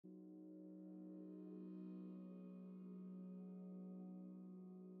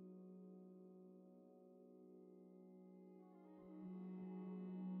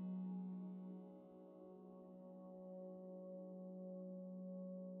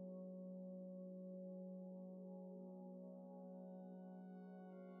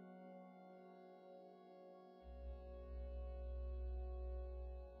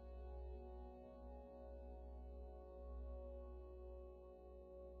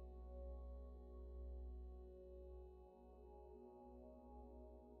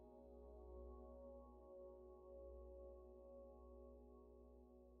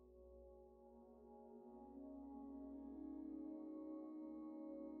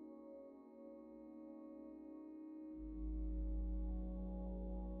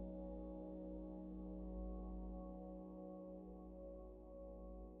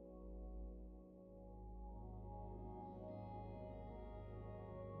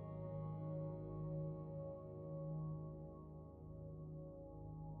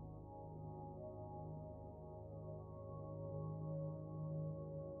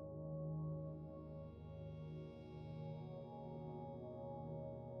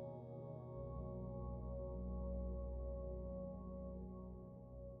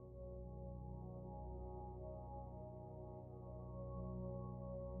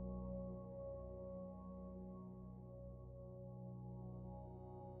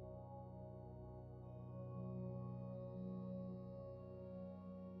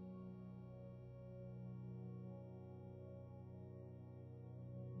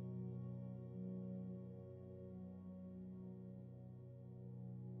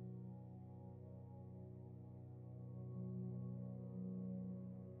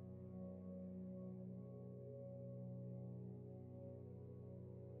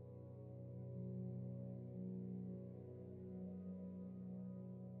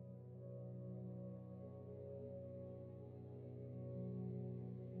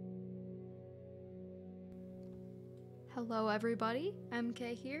Hello everybody,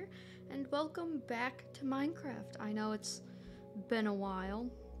 MK here, and welcome back to Minecraft. I know it's been a while,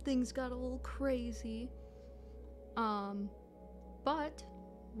 things got a little crazy, but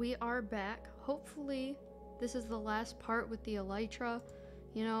we are back. Hopefully this is the last part with the ELYTRA.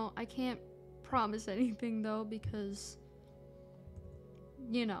 You know, I can't promise anything though because,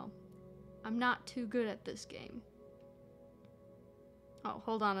 you know, I'm not too good at this game. Oh,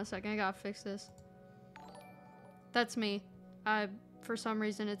 hold on a second, I gotta fix this. That's me. For some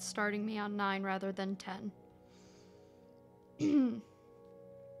reason, it's starting me on 9 rather than 10.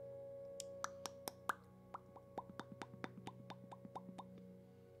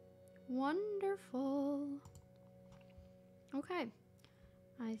 Wonderful. Okay.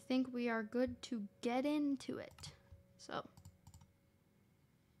 I think we are good to get into it. So,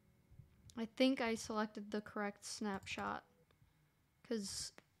 I think I selected the correct snapshot.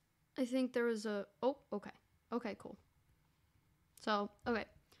 Because I think there was a... Oh, okay. Okay, cool. So, okay.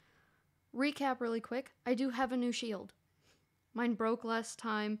 Recap really quick. I do have a new shield. Mine broke last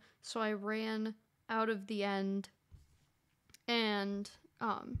time, so I ran out of the end. And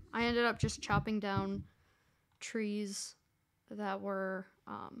I ended up just chopping down trees that were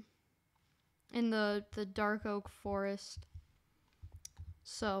in the dark oak forest.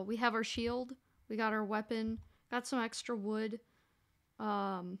 So we have our shield. We got our weapon. Got some extra wood.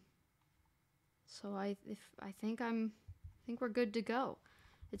 So I think we're good to go.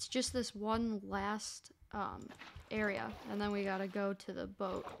 It's just this one last area, and then we gotta go to the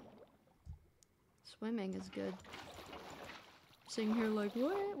boat. Swimming is good. Sitting here like,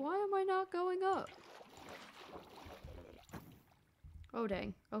 what? Why am I not going up? Oh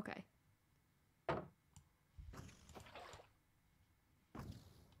dang. Okay.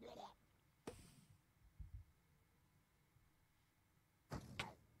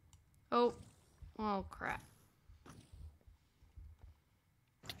 Oh. Oh crap.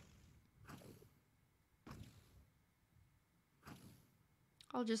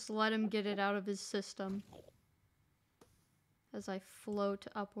 I'll just let him get it out of his system as I float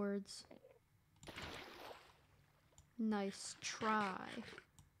upwards. Nice try.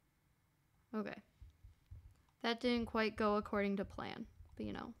 Okay. That didn't quite go according to plan. But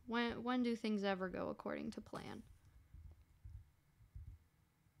you know, when do things ever go according to plan?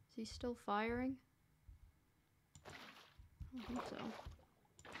 Is he still firing? I don't think so.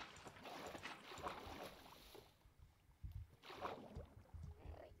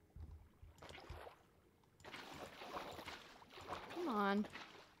 Come on.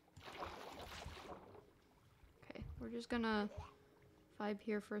 Okay, we're just gonna vibe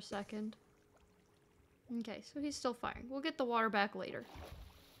here for a second. Okay, so he's still firing. We'll get the water back later.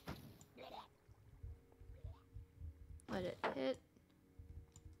 Let it hit.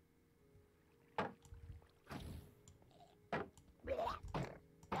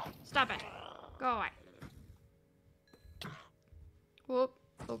 Stop it. Go away. Whoop.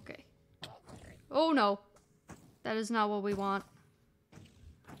 Okay. Oh no. That is not what we want.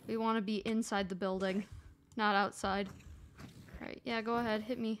 We want to be inside the building, not outside. Alright, yeah, go ahead.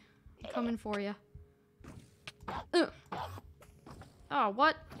 Hit me. I'm coming for you. Oh,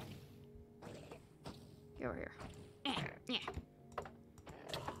 what? Get over here. Yeah.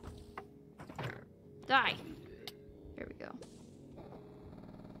 Die. Here we go.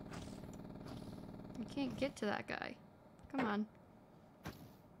 I can't get to that guy. Come on.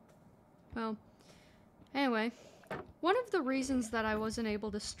 Well, anyway, one of the reasons that I wasn't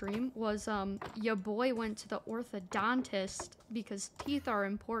able to stream was, your boy went to the orthodontist because teeth are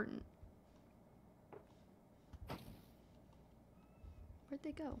important. Where'd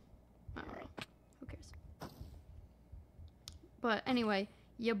they go? I don't know. Who cares? But anyway,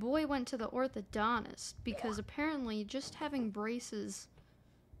 your boy went to the orthodontist because apparently just having braces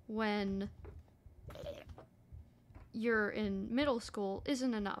when you're in middle school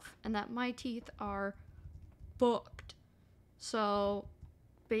isn't enough, and that my teeth are booked. So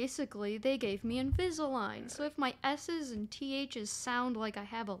basically they gave me Invisalign. So if my S's and TH's sound like I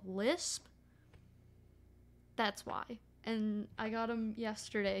have a lisp, that's why. And I got them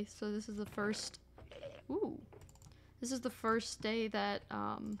yesterday, so this is the first... Ooh. This is the first day that,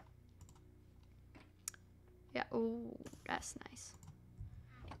 yeah, oh, that's nice.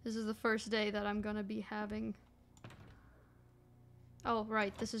 This is the first day that I'm gonna be having... Oh,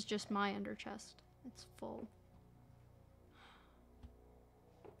 right, this is just my under chest. It's full.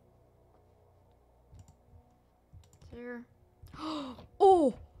 There.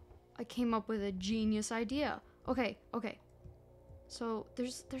 Oh! I came up with a genius idea. Okay, okay. So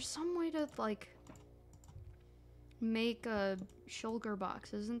there's some way to like make a shulker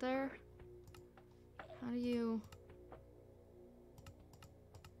box, isn't there? How do you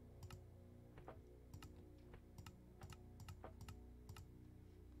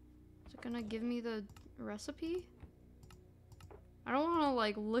Is it gonna give me the recipe? I don't want to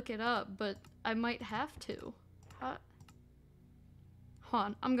like look it up, but I might have to. Hold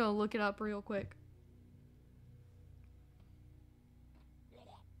on, I'm gonna look it up real quick.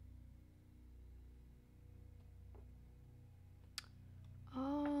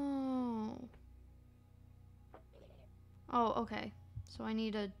 Oh. Oh, okay. So I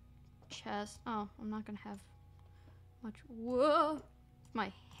need a chest. Oh, I'm not gonna have much. Whoa!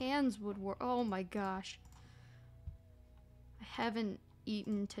 My hands would work. Oh my gosh. I haven't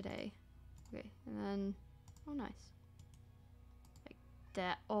eaten today. Okay, and then. Oh, nice. Like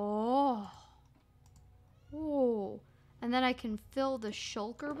that. Oh. Oh. And then I can fill the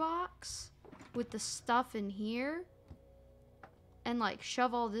shulker box with the stuff in here. And like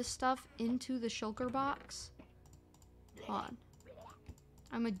shove all this stuff into the shulker box. Hold on.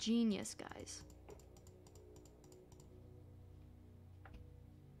 I'm a genius, guys.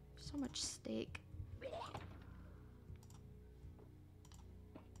 So much steak.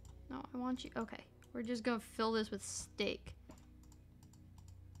 No, I want you. Okay, we're just gonna fill this with steak.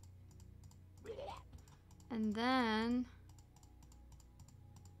 And then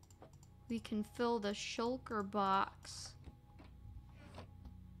we can fill the shulker box.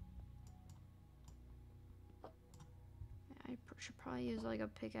 I should probably use like a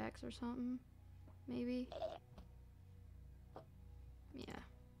pickaxe or something. Maybe. Yeah.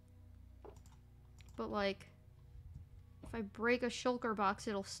 But like, if I break a shulker box,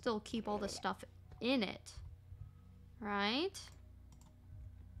 it'll still keep all the stuff in it. Right?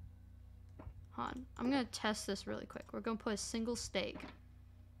 Hold on. I'm gonna test this really quick. We're gonna put a single steak.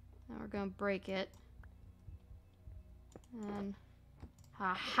 Then we're gonna break it. And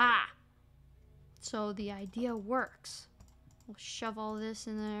ha-ha! So the idea works. We'll shove all this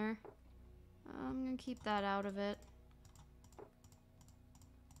in there. I'm gonna keep that out of it.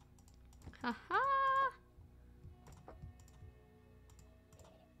 Ha-ha!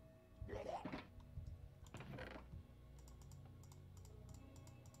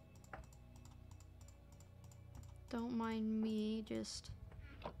 Don't mind me, just...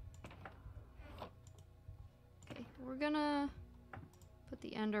 Okay, we're gonna put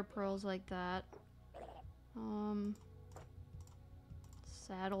the ender pearls like that.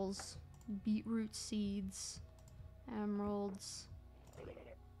 Saddles, beetroot seeds, emeralds.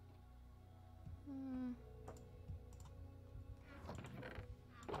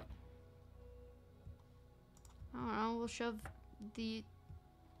 I don't know, we'll shove the...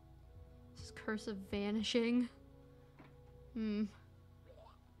 This is curse of vanishing. Let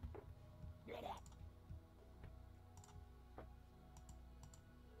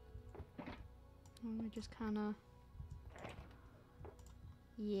me just kind of...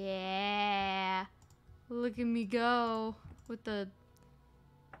 Yeah! Look at me go with the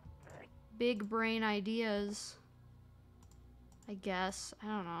big brain ideas. I guess. I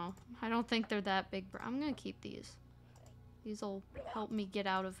don't know. I don't think they're that big. I'm gonna keep these. These will help me get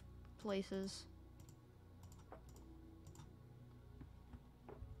out of places.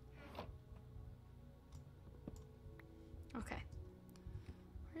 Okay.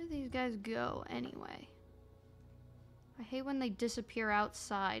 Where do these guys go anyway? I hate when they disappear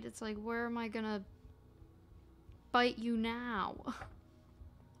outside. It's like, where am I gonna bite you now?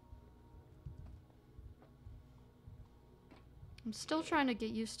 I'm still trying to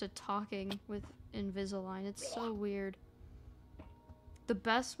get used to talking with Invisalign. It's so weird. The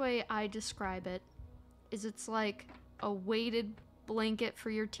best way I describe it is it's like a weighted blanket for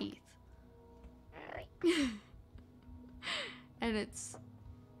your teeth. And it's...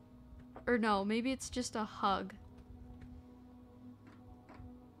 Or no, maybe it's just a hug.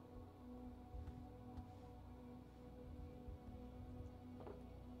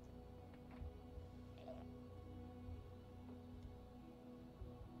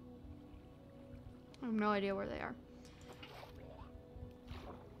 I have no idea where they are.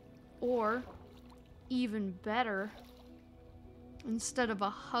 Or, even better, instead of a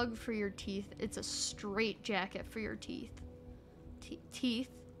hug for your teeth, it's a straight jacket for your teeth. Teeth.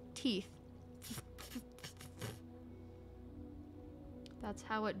 That's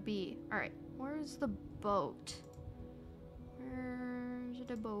how it be. Alright, where's the boat? Where's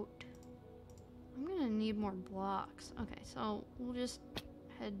the boat? I'm gonna need more blocks. Okay, so we'll just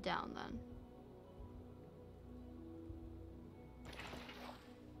head down then.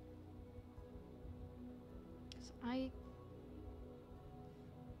 I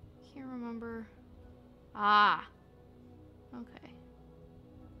can't remember. Ah. Okay.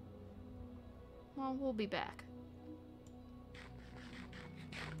 Well, we'll be back.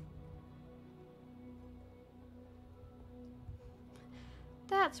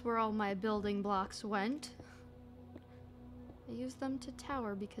 That's where all my building blocks went. I use them to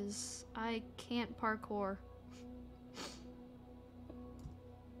tower because I can't parkour.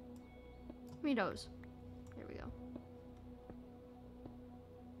 Me knows. There we go.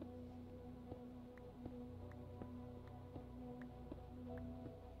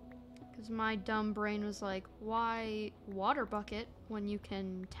 Because my dumb brain was like, why water bucket when you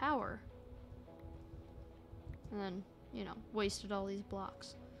can tower? And then, you know, wasted all these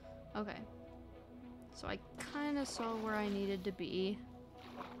blocks. Okay. So I kind of saw where I needed to be.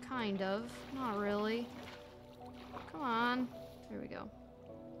 Kind of. Not really. Come on. There we go.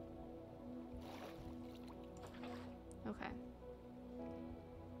 Okay.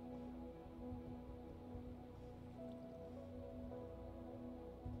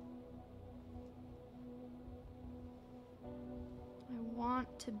 I want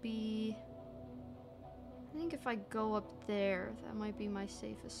to be... I think if I go up there, that might be my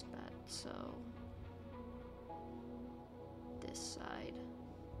safest bet, so... this side.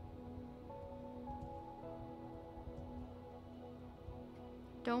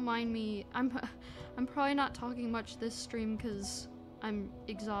 Don't mind me. I'm probably not talking much this stream because I'm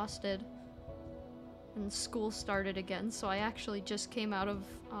exhausted. And school started again, so I actually just came out of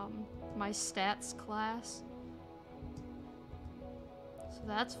my stats class. So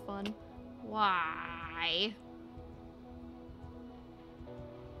that's fun. Why?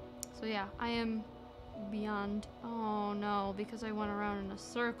 So yeah, I am beyond... Oh no, because I went around in a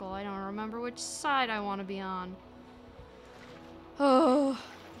circle. I don't remember which side I want to be on. Oh,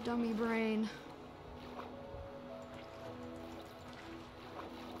 dummy brain.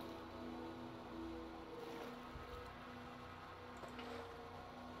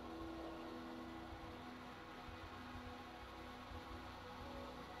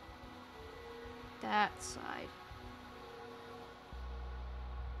 That side.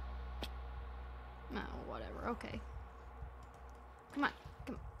 Oh, whatever. Okay. Come on.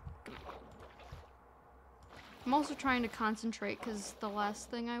 Come on. Come on. I'm also trying to concentrate because the last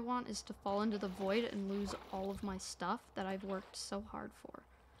thing I want is to fall into the void and lose all of my stuff that I've worked so hard for.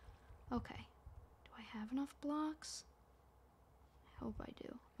 Okay. Do I have enough blocks? I hope I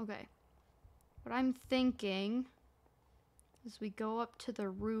do. Okay. What I'm thinking is we go up to the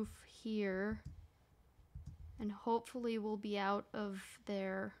roof here and hopefully we'll be out of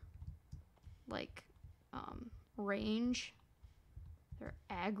their like range, their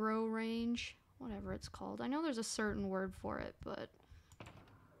aggro range, whatever it's called. I know there's a certain word for it, but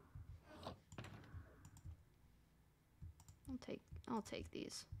I'll take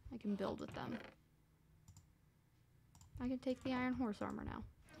these. I can build with them. I can take the iron horse armor now.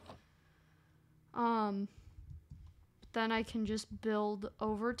 Then I can just build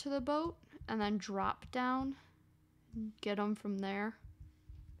over to the boat and then drop down and get them from there.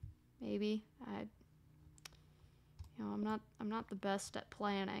 Maybe. You know, I'm not the best at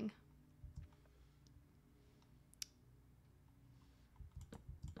planning.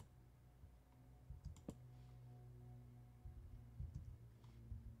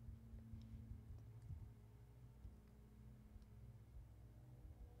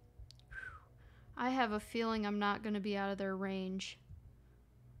 I have a feeling I'm not going to be out of their range.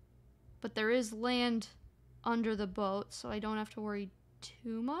 But there is land under the boat, so I don't have to worry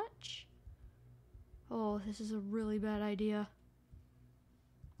too much. Oh, this is a really bad idea.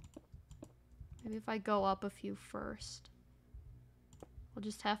 Maybe if I go up a few first. I'll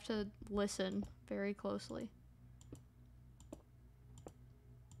just have to listen very closely.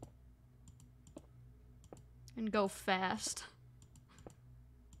 And go fast.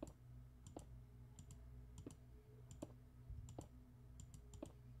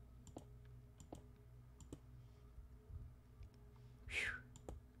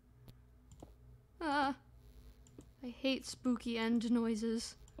 I hate spooky end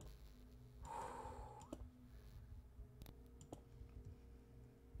noises.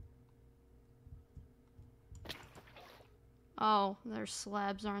 Oh, they're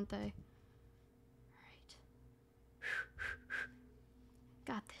slabs, aren't they? Alright.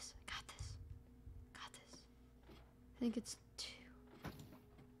 Got this, got this, got this. I think it's 2.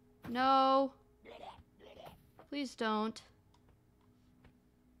 No! Please don't.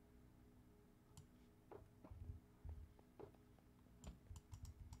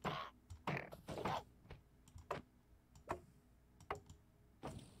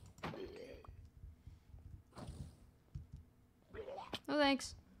 No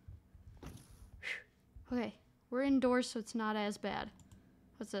thanks. Okay, we're indoors so it's not as bad.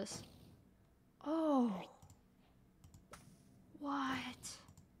 What's this? Oh. What?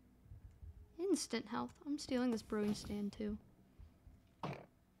 Instant health. I'm stealing this brewing stand too.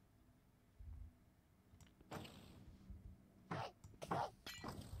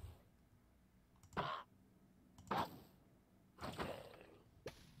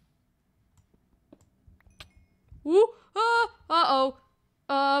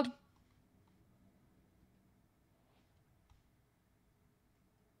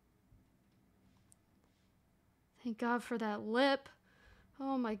 Thank God for that lip.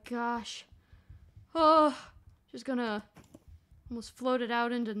 Oh my gosh. Oh, just gonna almost float it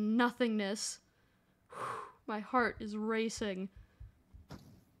out into nothingness. My heart is racing.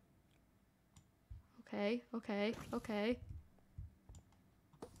 Okay, okay, okay.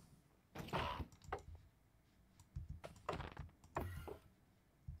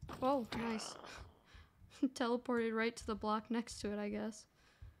 Whoa, nice. Teleported right to the block next to it, I guess.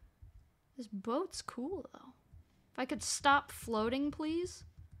 This boat's cool, though. If I could stop floating, please.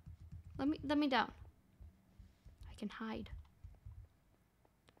 Let me down. I can hide.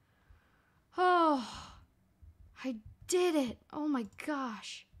 Oh, I did it. Oh my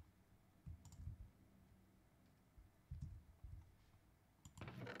gosh.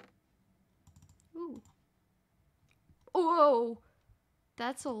 Ooh. Whoa.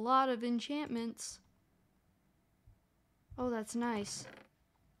 That's a lot of enchantments. Oh, that's nice.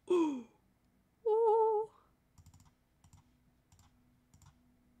 Ooh. Ooh.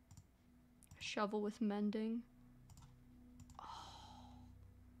 A shovel with mending. Oh.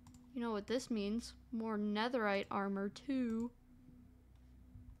 You know what this means? More netherite armor, too.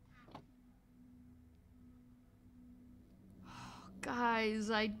 Oh,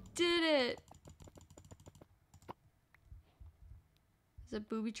 guys, I did it. Is it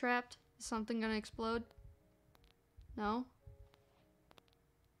booby trapped? Is something gonna explode? No?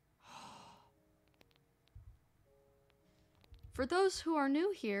 For those who are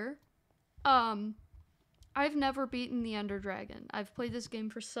new here, I've never beaten the Ender Dragon. I've played this game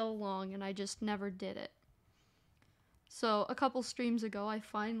for so long and I just never did it. So a couple streams ago, I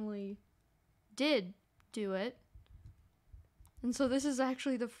finally did do it. And so this is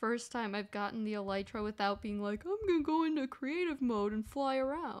actually the first time I've gotten the ELYTRA without being like, I'm gonna go into creative mode and fly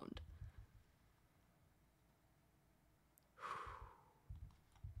around.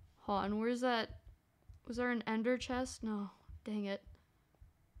 Hold on, where's that? Was there an ender chest? No, dang it.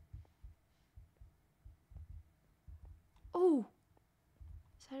 Oh!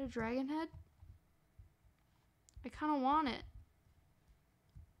 Is that a dragon head? I kinda want it.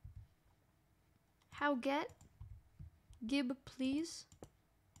 How get? Gib, please.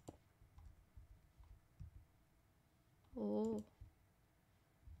 Oh.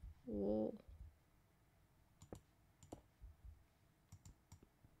 Oh.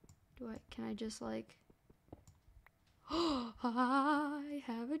 Can I just like... Oh, I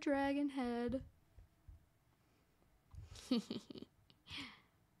have a dragon head.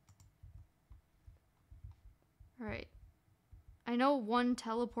 Alright. I know one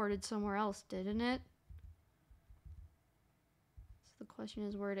teleported somewhere else, didn't it? So the question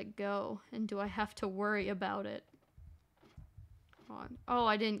is, where'd it go? And do I have to worry about it? Come on. Oh,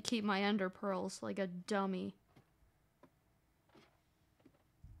 I didn't keep my ender pearls like a dummy.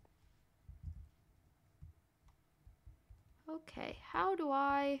 Okay, how do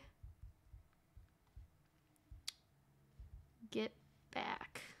I get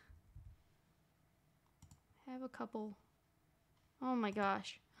back? I have a couple... Oh my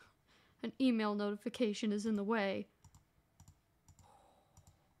gosh. An email notification is in the way.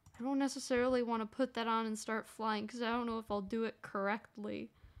 I don't necessarily want to put that on and start flying because I don't know if I'll do it correctly.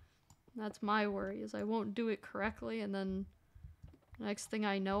 That's my worry, is I won't do it correctly and then next thing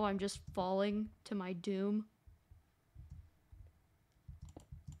I know, I'm just falling to my doom.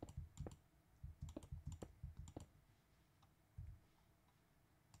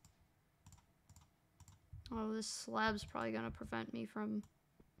 Oh, this slab's probably gonna prevent me from...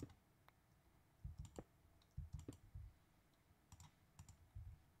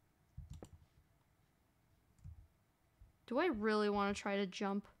 Do I really want to try to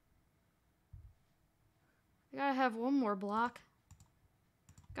jump? I gotta have one more block.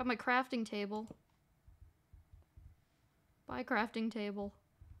 Got my crafting table. Bye, crafting table.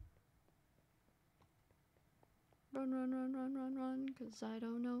 Run, run, run, run, run, run, because I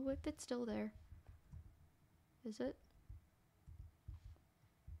don't know if it's still there. Is it?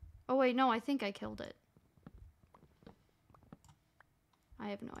 Oh wait, no, I think I killed it. I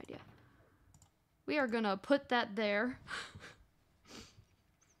have no idea. We are gonna put that there.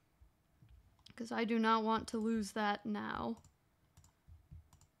 Because I do not want to lose that now.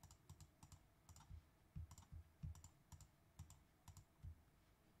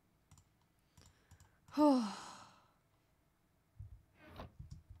 Oh.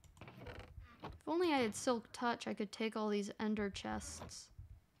 If only I had Silk Touch, I could take all these ender chests.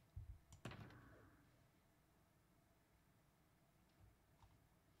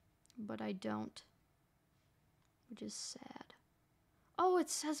 But I don't. Which is sad. Oh,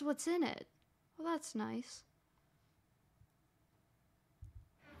 it says what's in it. Well, that's nice.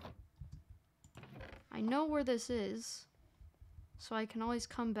 I know where this is, so I can always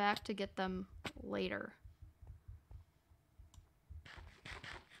come back to get them later.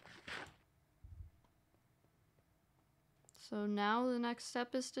 So now the next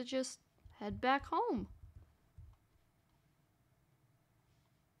step is to just head back home.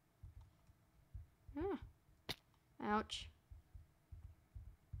 Ah. Ouch.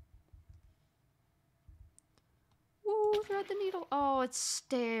 Woo, thread the needle. Oh, it's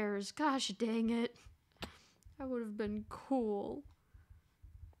stairs. Gosh dang it. That would have been cool.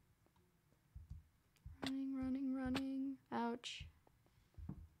 Running, running, running. Ouch.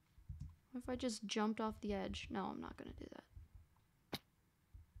 What if I just jumped off the edge? No, I'm not gonna do that.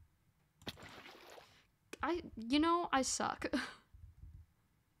 I suck.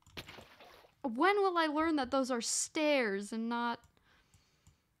 When will I learn that those are stairs and not...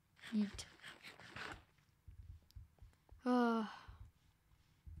 Yeet.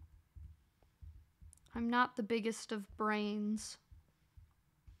 I'm not the biggest of brains.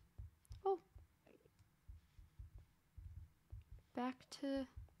 Oh. Back to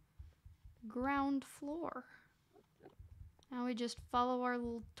ground floor. Now we just follow our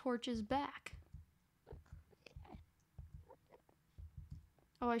little torches back.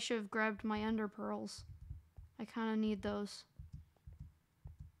 Oh, I should have grabbed my ender pearls. I kind of need those.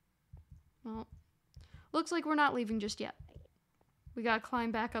 Well, looks like we're not leaving just yet. We gotta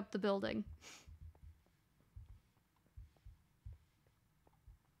climb back up the building.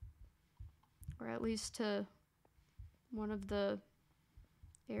 Or at least to one of the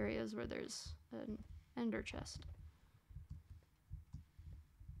areas where there's an ender chest.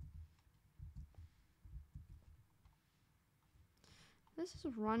 This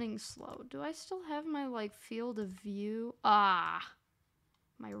is running slow. Do I still have my, like, field of view? Ah!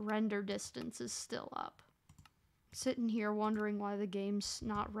 My render distance is still up. I'm sitting here wondering why the game's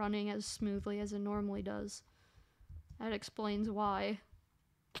not running as smoothly as it normally does. That explains why.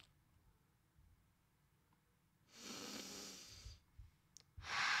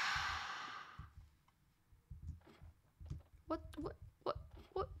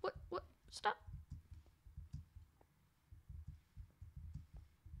 What? Stop.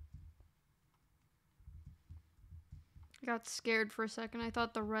 I got scared for a second. I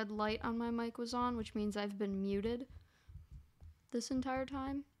thought the red light on my mic was on, which means I've been muted this entire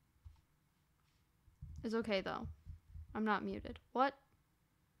time. It's okay though. I'm not muted. What?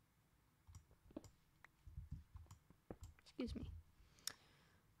 Excuse me.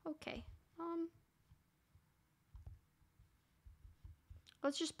 Okay.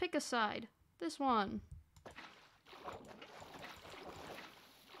 Let's just pick a side. This one.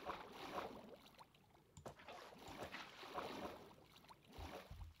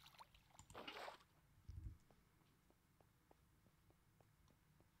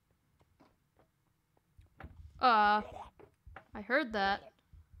 I heard that.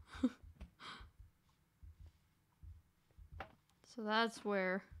 So that's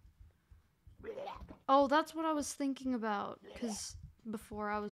where... Oh, that's what I was thinking about, because before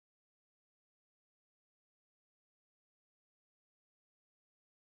I was...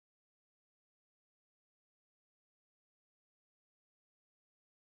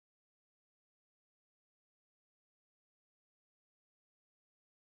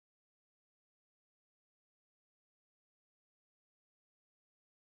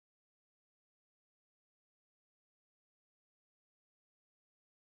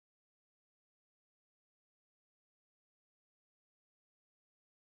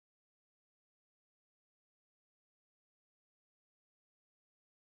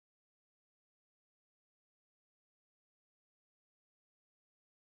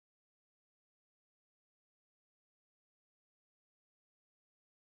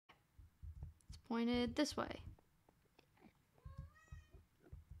 It's pointed this way.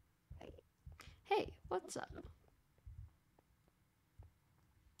 Hey, what's up?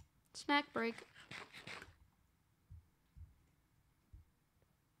 Snack break.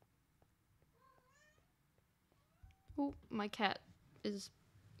 Oh, my cat is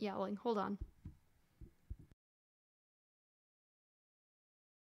yowling. Hold on.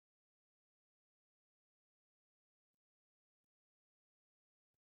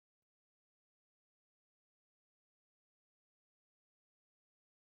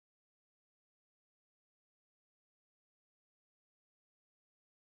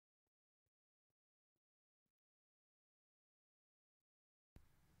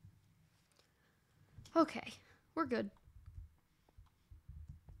 Okay, we're good.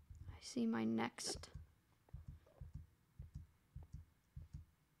 I see my next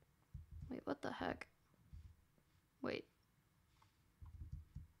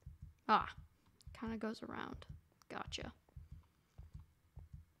Ah, kind of goes around. Gotcha.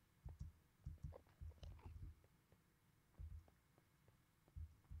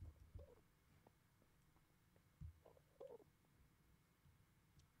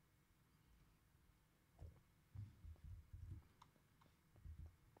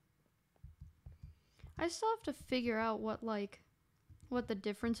 I still have to figure out what the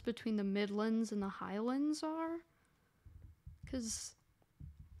difference between the Midlands and the Highlands are. Cause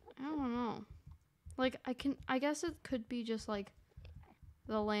I don't know. Like I guess it could be just like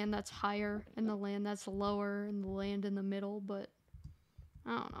the land that's higher and the land that's lower and the land in the middle, but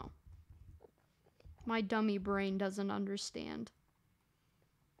I don't know. My dummy brain doesn't understand.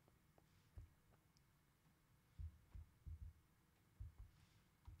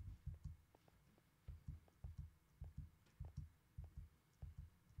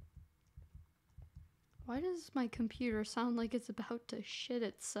 Why does my computer sound like it's about to shit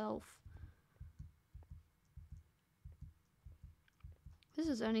itself? This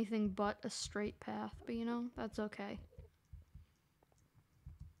is anything but a straight path, but you know, that's okay.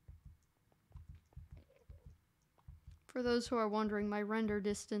 For those who are wondering, my render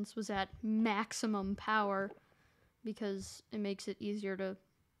distance was at maximum power because it makes it easier to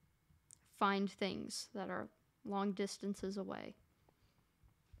find things that are long distances away.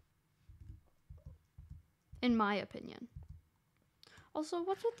 In my opinion. Also,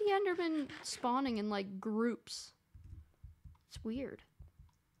 what's with the Enderman spawning in like groups? It's weird.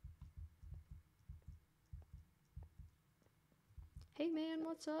 Hey man,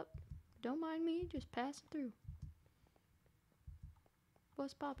 what's up? Don't mind me, just passing through.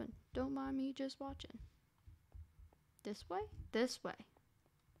 What's poppin'? Don't mind me, just watching. This way? This way.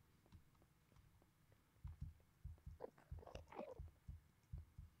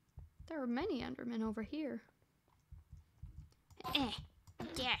 There are many Endermen over here. Yeah.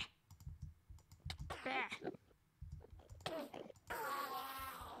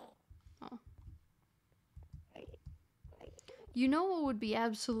 Oh. You know what would be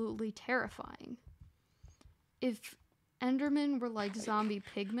absolutely terrifying? If Endermen were like zombie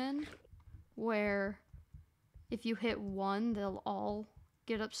pigmen, where if you hit one, they'll all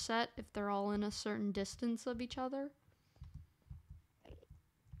get upset if they're all in a certain distance of each other.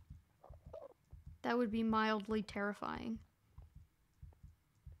 That would be mildly terrifying.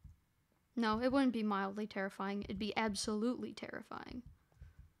 No, it wouldn't be mildly terrifying. It'd be absolutely terrifying.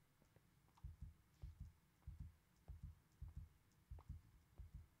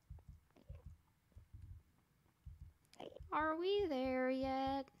 Are we there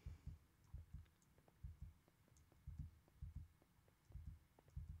yet?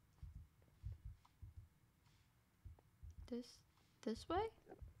 This way?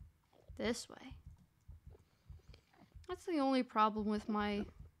 This way. That's the only problem with my,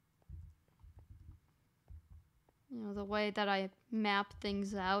 the way that I map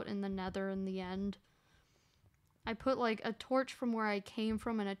things out in the Nether in the end. I put like a torch from where I came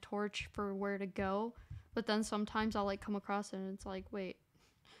from and a torch for where to go, but then sometimes I'll like come across it and it's like, wait,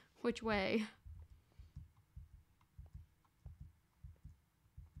 which way?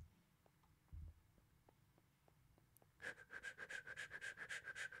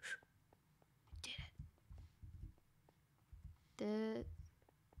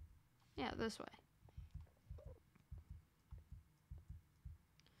 Yeah, this way.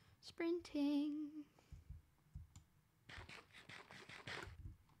 Sprinting.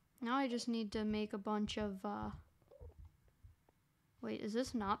 Now I just need to make a bunch of, Wait, is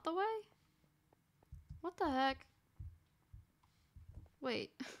this not the way? What the heck?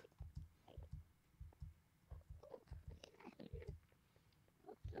 Wait.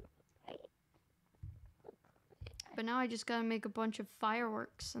 But now I just gotta make a bunch of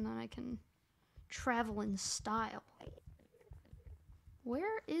fireworks and then I can travel in style.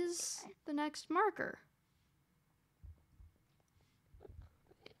 Where is the next marker?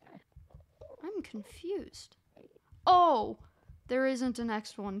 I'm confused. Oh! There isn't a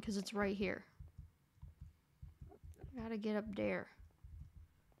next one because it's right here. I gotta get up there.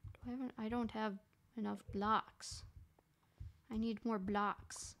 I don't have enough blocks. I need more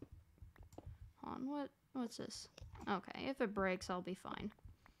blocks. Hold on, what's this? Okay, if it breaks, I'll be fine.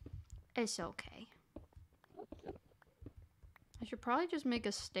 It's okay. I should probably just make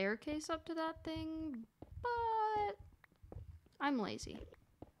a staircase up to that thing, but I'm lazy.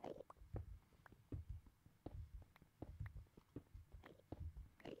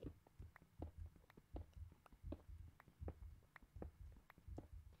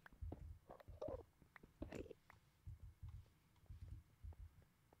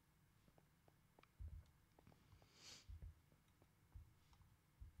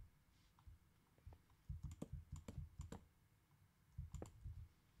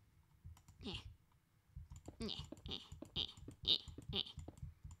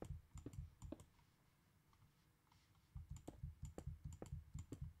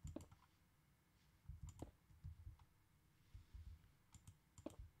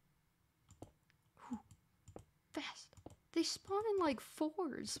 They spawn in like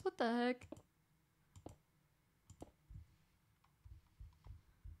 4s. What the heck?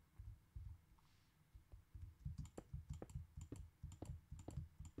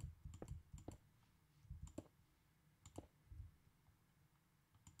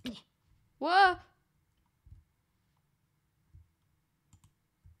 Whoa!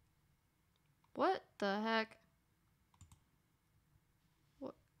 What the heck?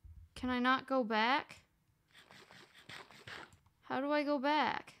 What? Can I not go back? How do I go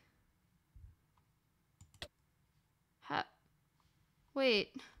back? How?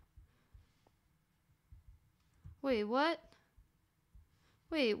 Wait. Wait, what?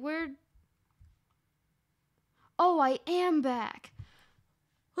 Wait, where? Oh, I am back.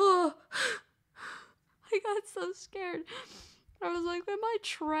 Oh, I got so scared. I was like, am I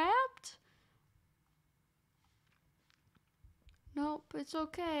trapped? Nope, it's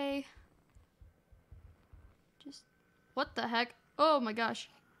okay. Just, what the heck? Oh my gosh.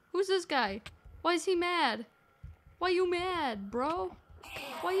 Who's this guy? Why is he mad? Why you mad, bro?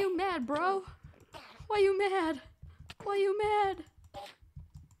 Why you mad, bro? Why you mad? Why you mad?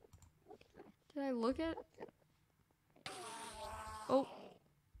 Did I look at? Oh.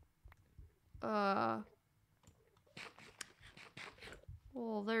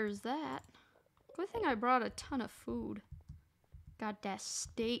 Well, there's that. Good thing I brought a ton of food. Got that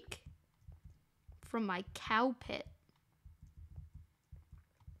steak from my cow pit.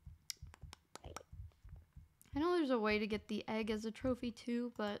 I know there's a way to get the egg as a trophy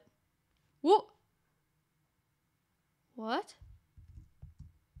too, but... Whoa! What?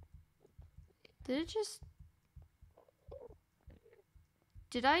 Did it just...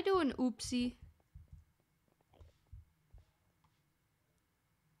 Did I do an oopsie?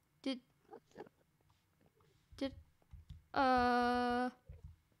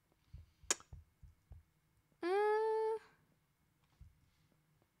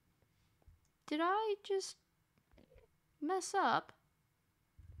 Did I just mess up?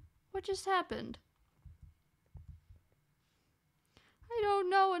 What just happened? I don't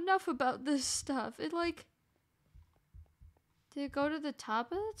know enough about this stuff. It like... Did it go to the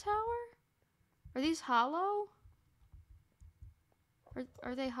top of the tower? Are these hollow?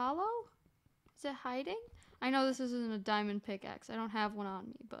 Are they hollow? Is it hiding? I know this isn't a diamond pickaxe. I don't have one on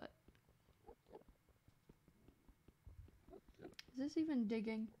me, but... Is this even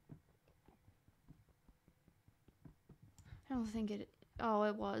digging? I don't think it... Oh,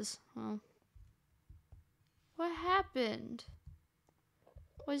 it was. Oh. What happened?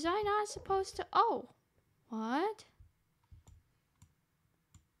 Was I not supposed to... Oh. What?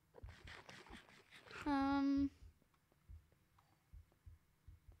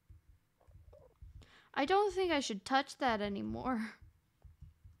 I don't think I should touch that anymore.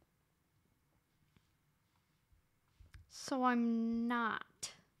 So I'm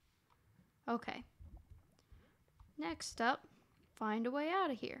not. Okay. Next up, find a way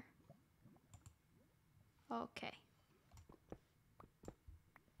out of here. Okay.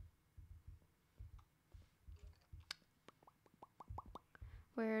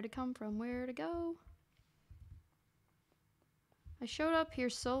 Where to come from, where to go. I showed up here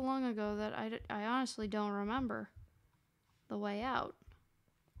so long ago that I honestly don't remember the way out.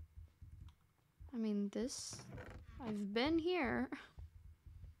 I mean, I've been here.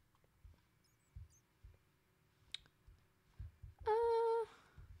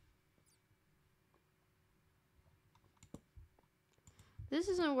 This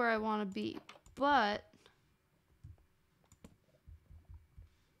isn't where I want to be, but...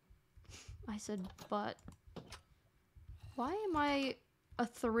 I said but. Why am I a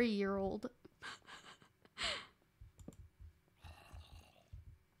 3-year-old?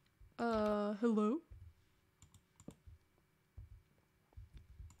 Hello?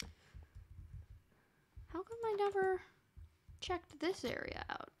 How come I never checked this area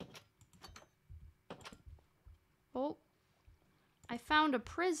out? Oh, I found a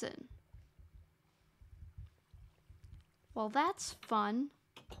prison. Well, that's fun.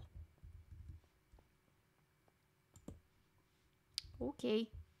 Okay.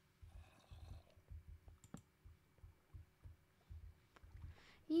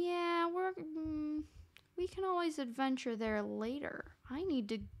 Yeah, we can always adventure there later. I need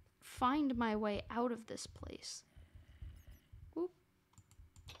to find my way out of this place. Oop.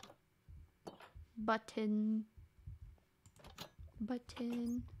 Button.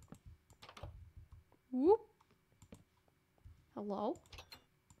 Button. Whoop. Hello?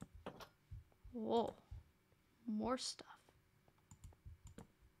 Whoa. More stuff.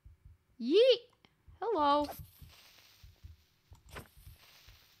 Yeet! Hello.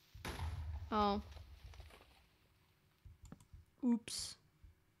 Oh. Oops.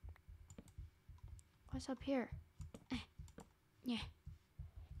 What's up here? Yeah.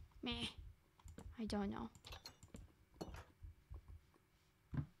 Meh. I don't know.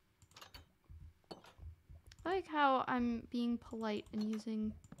 I like how I'm being polite and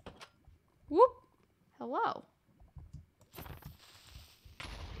using... Whoop! Hello.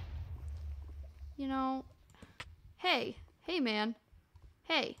 You know... Hey. Hey, man.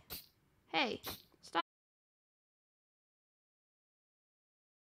 Hey. Hey. Stop.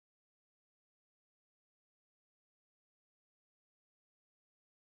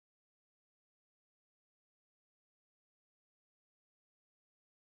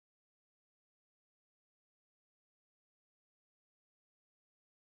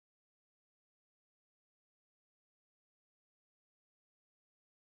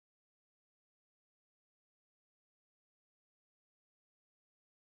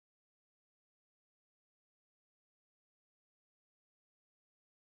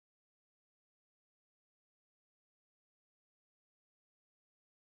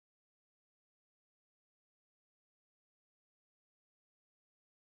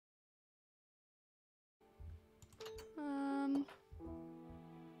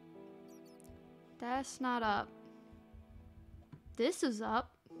 That's not up. This is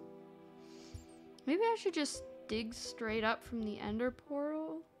up. Maybe I should just dig straight up from the end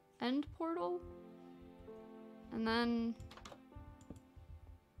portal. And then,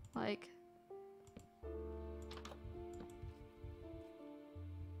 like...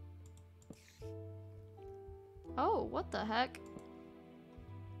 Oh, what the heck?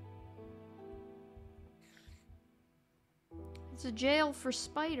 It's a jail for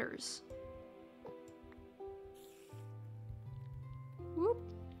spiders. Whoop.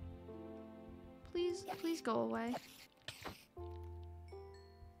 Please go away.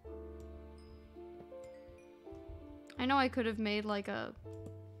 I know I could have made like a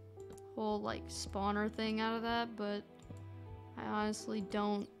whole like spawner thing out of that, but I honestly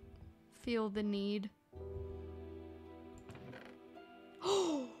don't feel the need.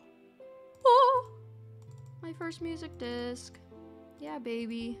 Oh! My first music disc. Yeah,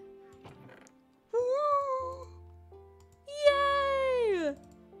 baby. Woo! Yay!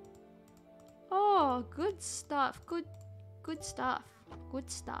 Oh, good stuff. Good stuff. Good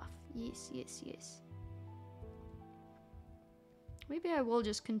stuff. Yes, yes, yes. Maybe I will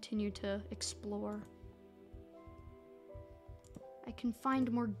just continue to explore. I can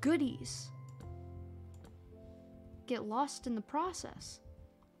find more goodies. Get lost in the process.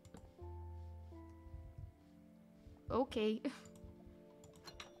 Okay.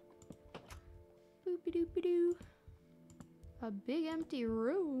 Boopy-doopy-doo. A big empty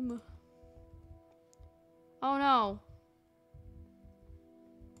room. Oh no.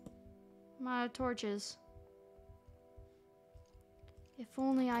 I'm out of torches. If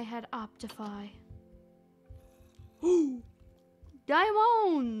only I had Optify. Ooh!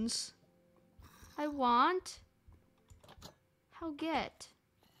 Diamonds! I want. How get?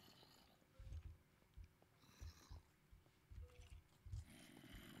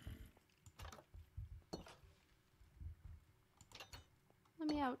 Let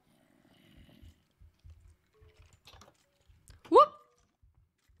me out. Whoop!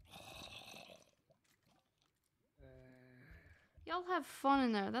 Y'all have fun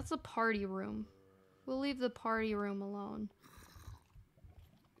in there. That's a party room. We'll leave the party room alone.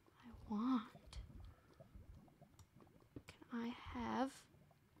 I want. Can I have?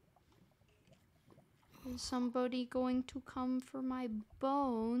 Is somebody going to come for my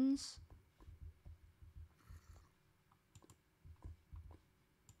bones?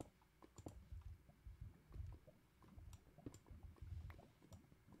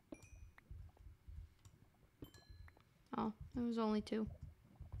 Oh, it was only 2.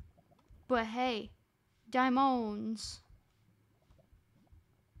 But hey, diamonds.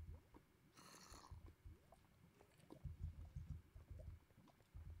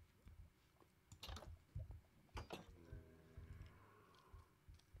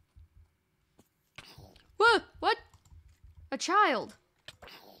 What? What? A child.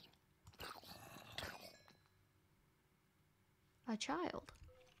 A child.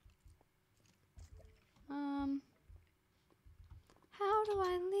 How do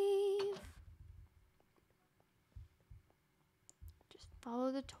I leave? Just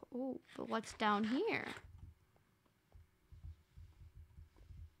follow the oh, but what's down here?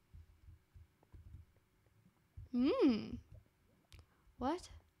 What?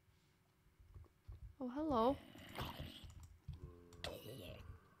 Oh, hello.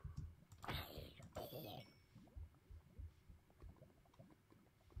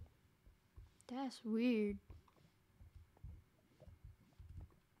 That's weird.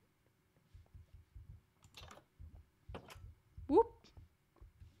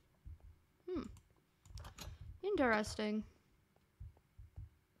 Interesting.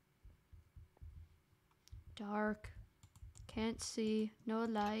 Dark. Can't see. No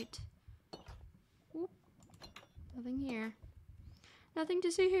light. Oop. Nothing here. Nothing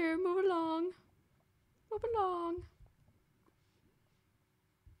to see here. Move along. Move along.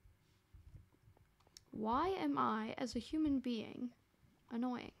 Why am I, as a human being,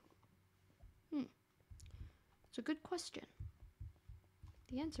 annoying? It's a good question.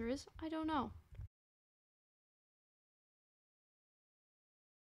 The answer is, I don't know.